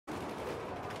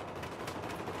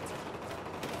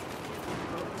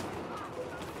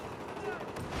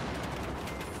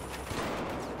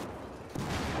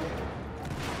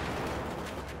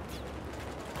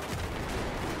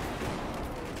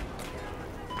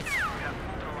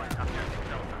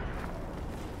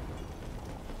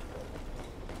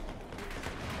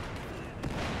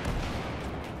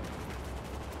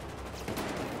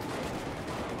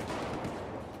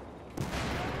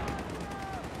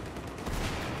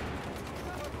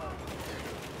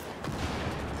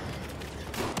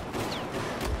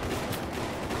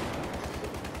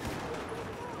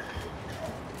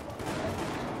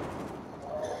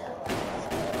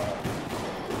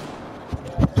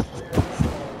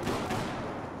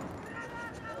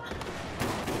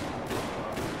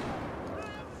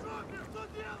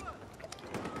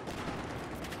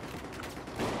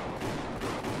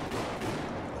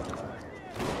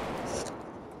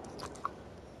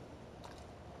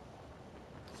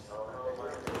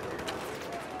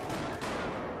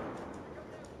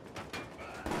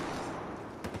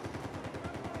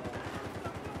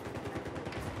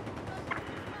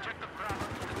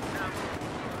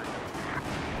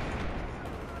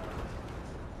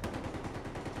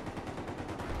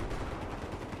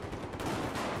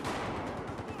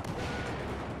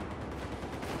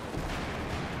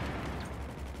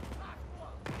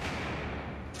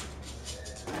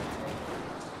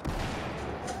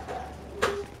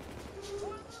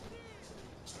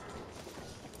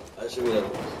should be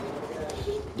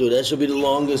dude, that should be the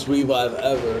longest revive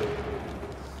ever.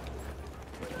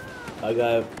 I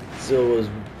got Silva's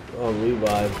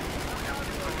revive.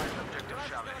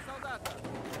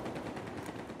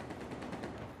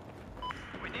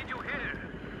 We need you here.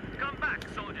 Come back,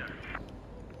 soldier.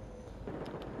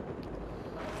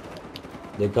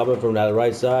 They coming from that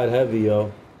right side heavy,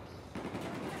 yo.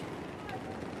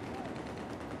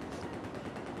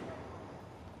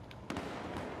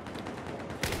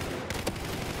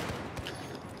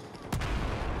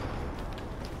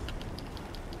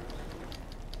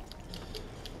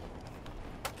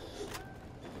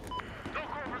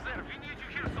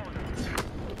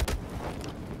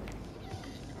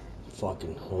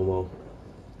 Fucking homo.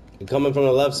 You're coming from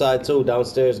the left side too,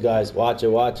 downstairs, guys. Watch it,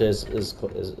 watch it.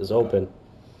 It's open.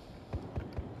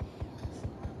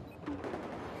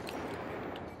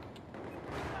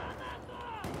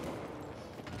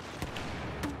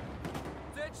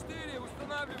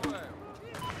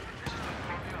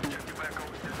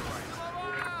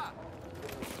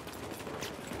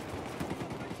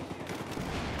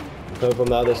 Coming from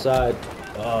the other side.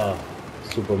 Oh,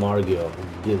 Super Mario.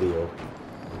 Gilio.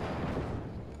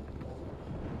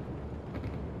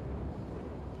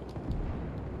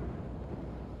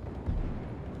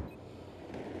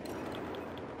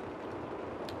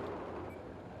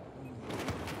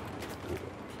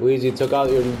 Weezy took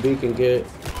out your beacon kit.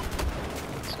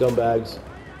 Scumbags.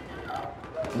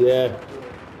 Yeah.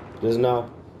 Just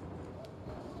now.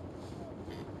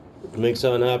 Make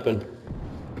something happen.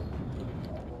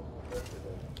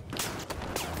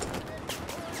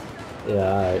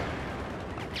 Yeah, alright.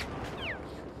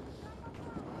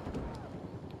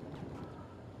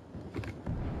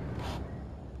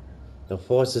 The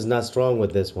force is not strong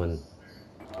with this one.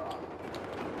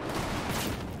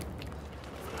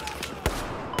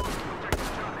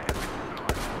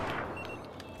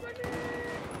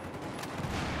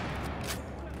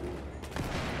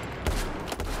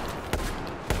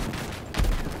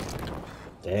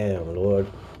 Damn, Lord.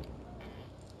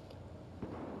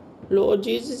 Lord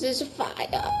Jesus is fire.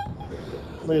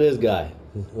 Look at this guy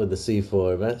with the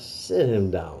C4, man. Sit him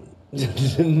down.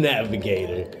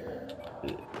 Navigator.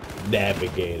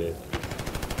 Navigator.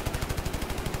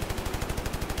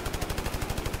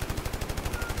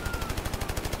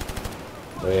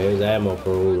 Oh, yeah, here's ammo for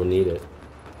who will need it.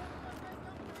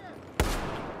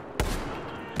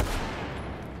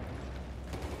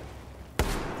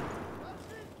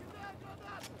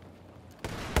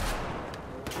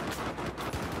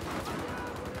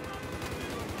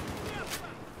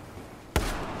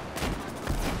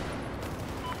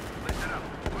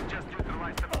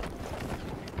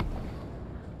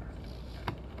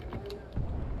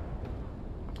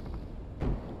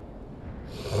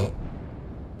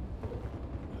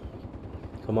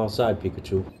 Come outside,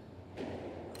 Pikachu.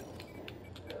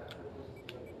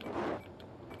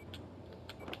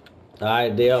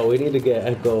 Alright, Dale, we need to get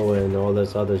Echo and all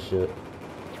this other shit.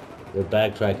 They're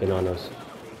backtracking on us.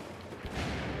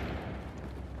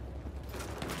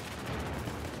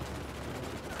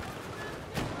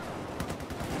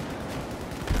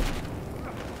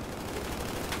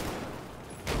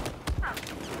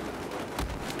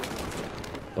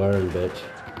 Burn, bitch.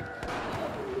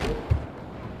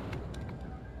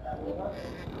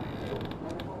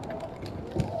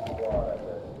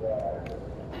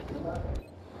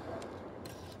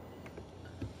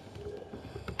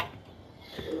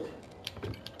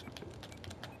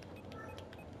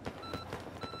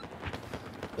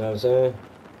 You know what I'm saying?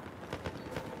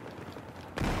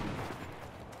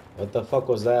 What the fuck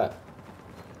was that?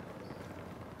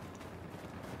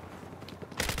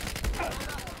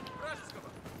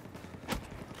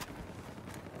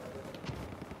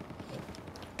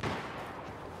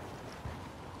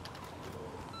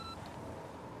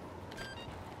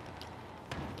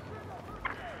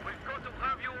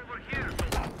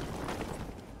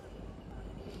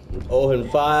 Oh,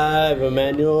 and 5,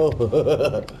 Emmanuel.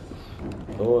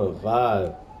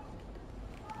 0-5.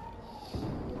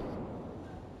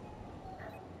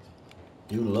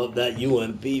 You love that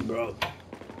UMP, bro.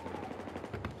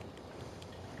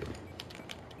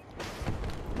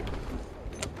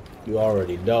 You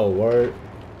already know, word.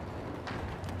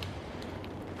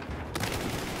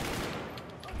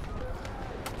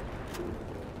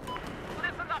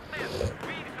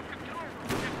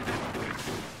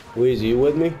 Weezy, you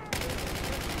with me?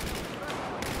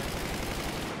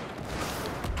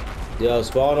 Yo,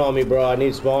 spawn on me, bro. I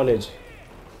need spawnage.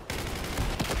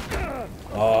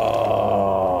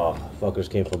 Oh, fuckers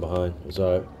came from behind. It's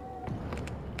alright.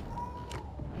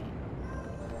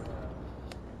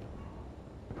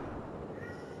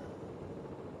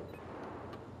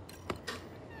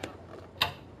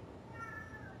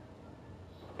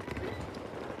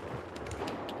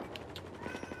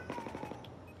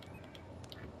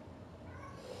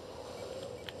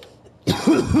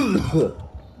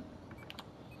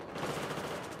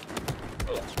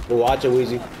 Watch it,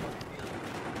 Weezy.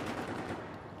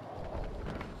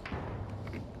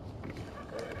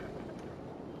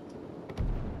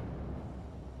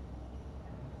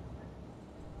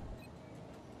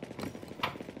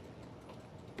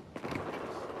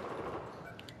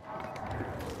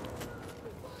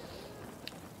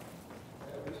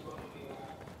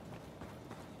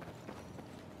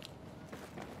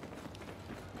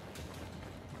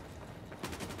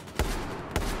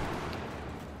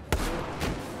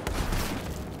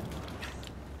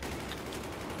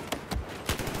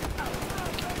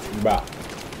 Bro.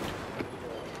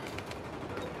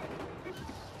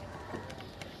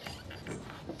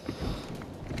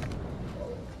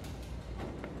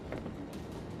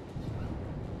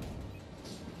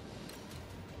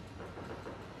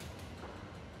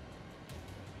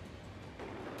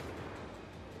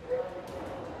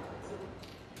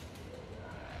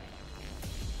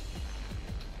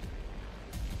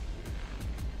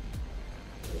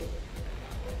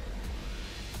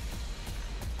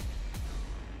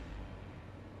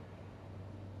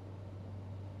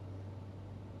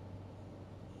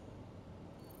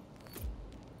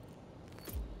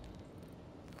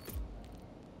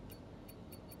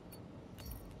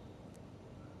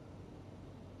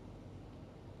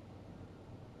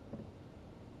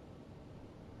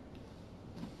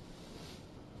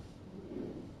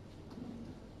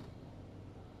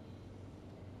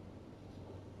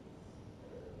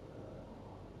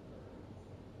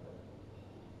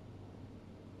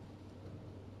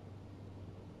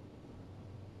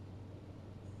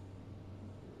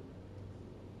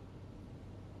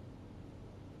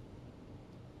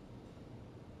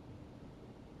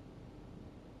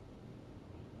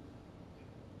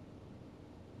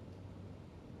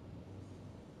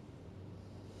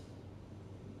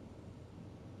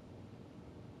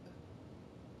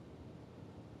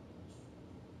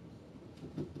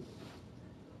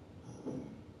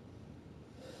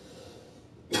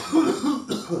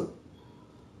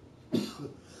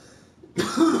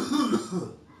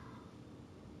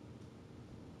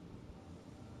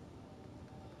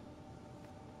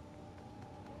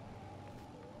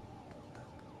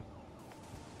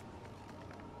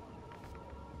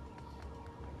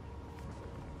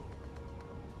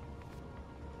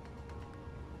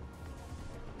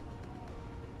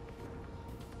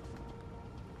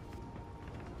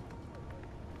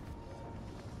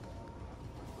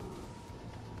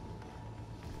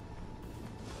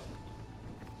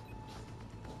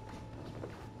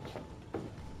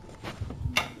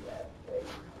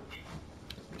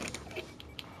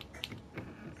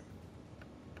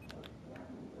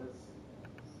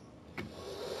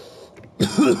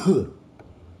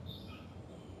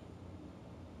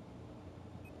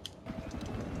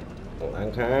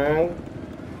 Okay.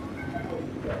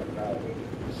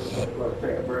 Let's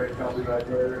take a break. I'll be back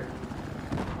later.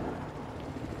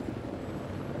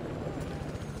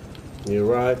 You're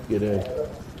right. Get in.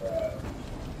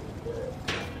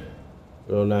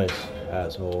 Real nice,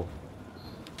 asshole.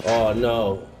 Oh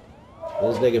no.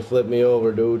 This nigga flipped me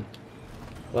over, dude.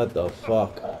 What the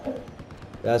fuck?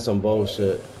 That's some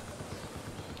bullshit.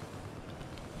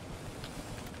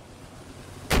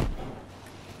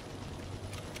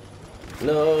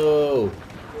 No.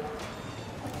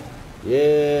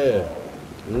 Yeah.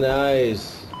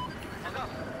 Nice.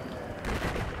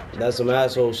 That's some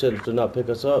asshole shit to not pick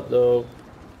us up, though.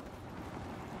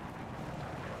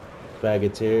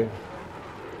 Faggoteer.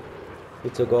 He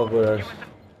took off with us.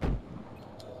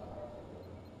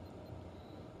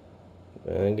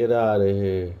 Man, get out of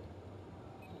here.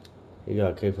 He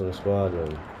got kicked from the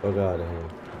squadron. Fuck out of here.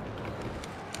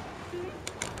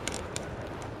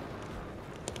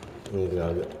 He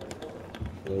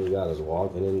got us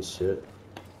walking and shit.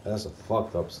 That's a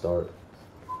fucked up start.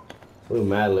 We're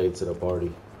mad late to the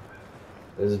party.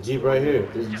 There's a Jeep right here.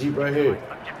 There's a Jeep right here.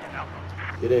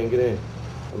 Get in, get in.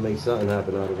 I'll make something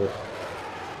happen out of it.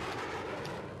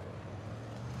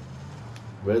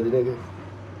 Really, nigga?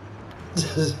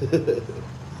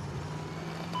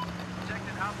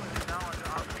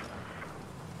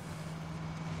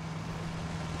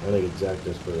 That nigga jacked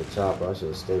us for the chopper. I should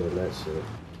have stayed in that shit.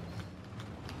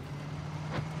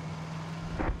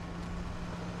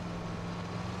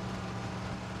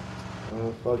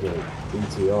 Fucking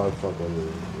BTR fucking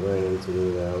ran into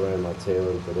me. I ran my tail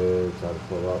into there, tried to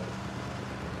pull up.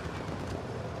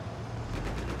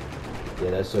 Yeah,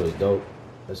 that shit was dope.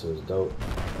 That shit was dope.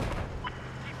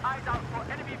 Keep eyes out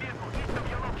for enemy vehicle east of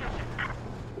your location.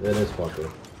 Yeah, this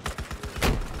fucker.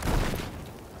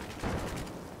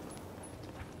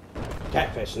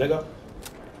 Catfish, nigga.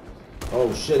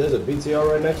 Oh shit, there's a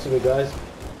BTR right next to me, guys.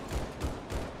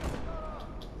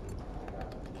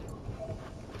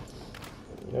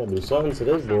 Yeah, do something to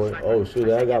this boy. Oh shoot,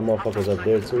 I got motherfuckers up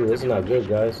there too. This is not good,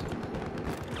 guys.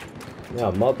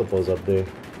 Yeah, multiples up there. Be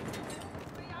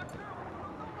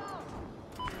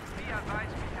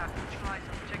advised we have neutralized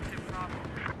objective Bravo.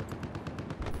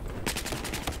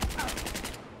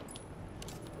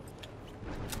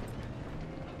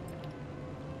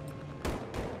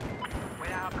 We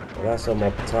have I control. got some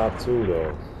up top too,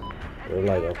 though. They're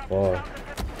like a far.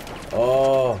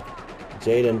 Oh,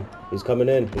 Jaden, he's coming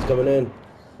in. He's coming in.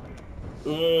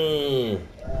 He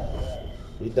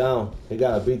down. He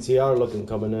got a BTR looking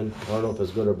coming in. I don't know if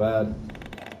it's good or bad.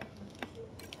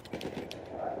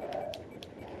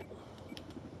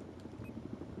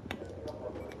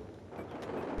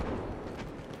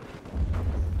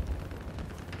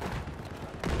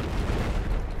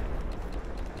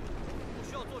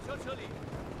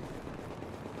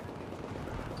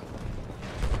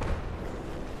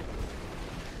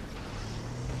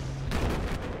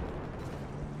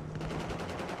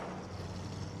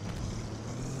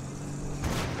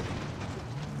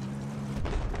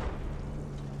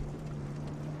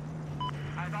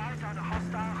 I've eyes on a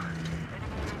hostile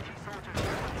enemy AT soldier in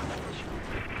position.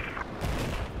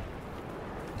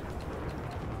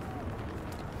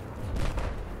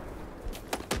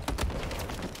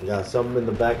 We got something in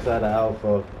the backside of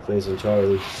Alpha facing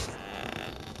Charlie.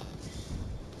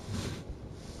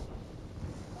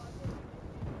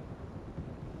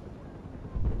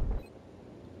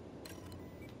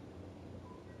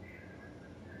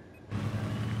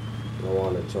 I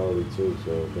wanted Charlie too,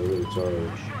 so maybe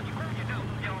Charlie. 我需要你快点，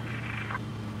你就要。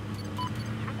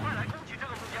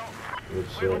 Good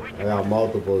shit. I got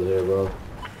multiples here, bro.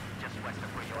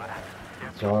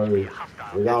 Charlie.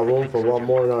 We got room for one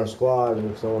more in our squad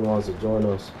if someone wants to join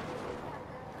us.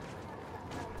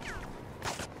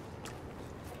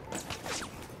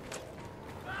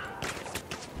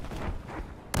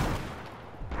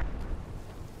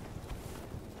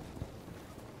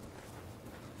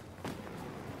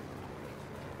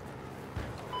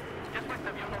 Just west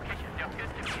of your location, there appears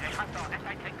to be a hostile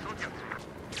anti-tank soldier.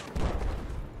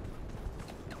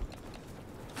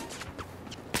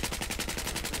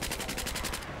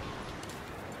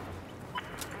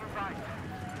 Be advised,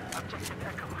 objective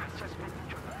Echo has just been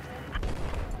neutralized.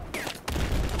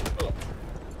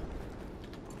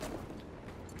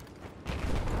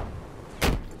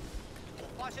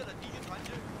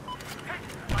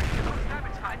 By civil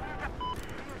sabotage.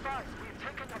 Be advised, we've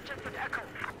taken objective Echo.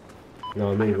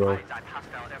 No, me, bro. Eyes on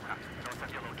hostile aircraft north of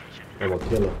your location. I'm a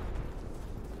killer.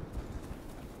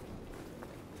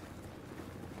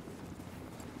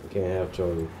 I can't have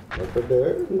Charlie. Not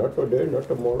today, not today, not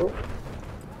tomorrow.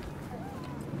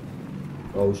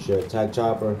 Oh shit, tag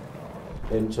chopper.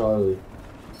 In Charlie.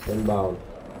 Inbound.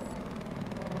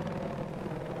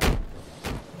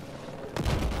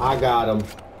 I got him.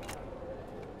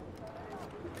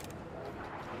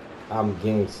 I'm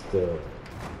gangster.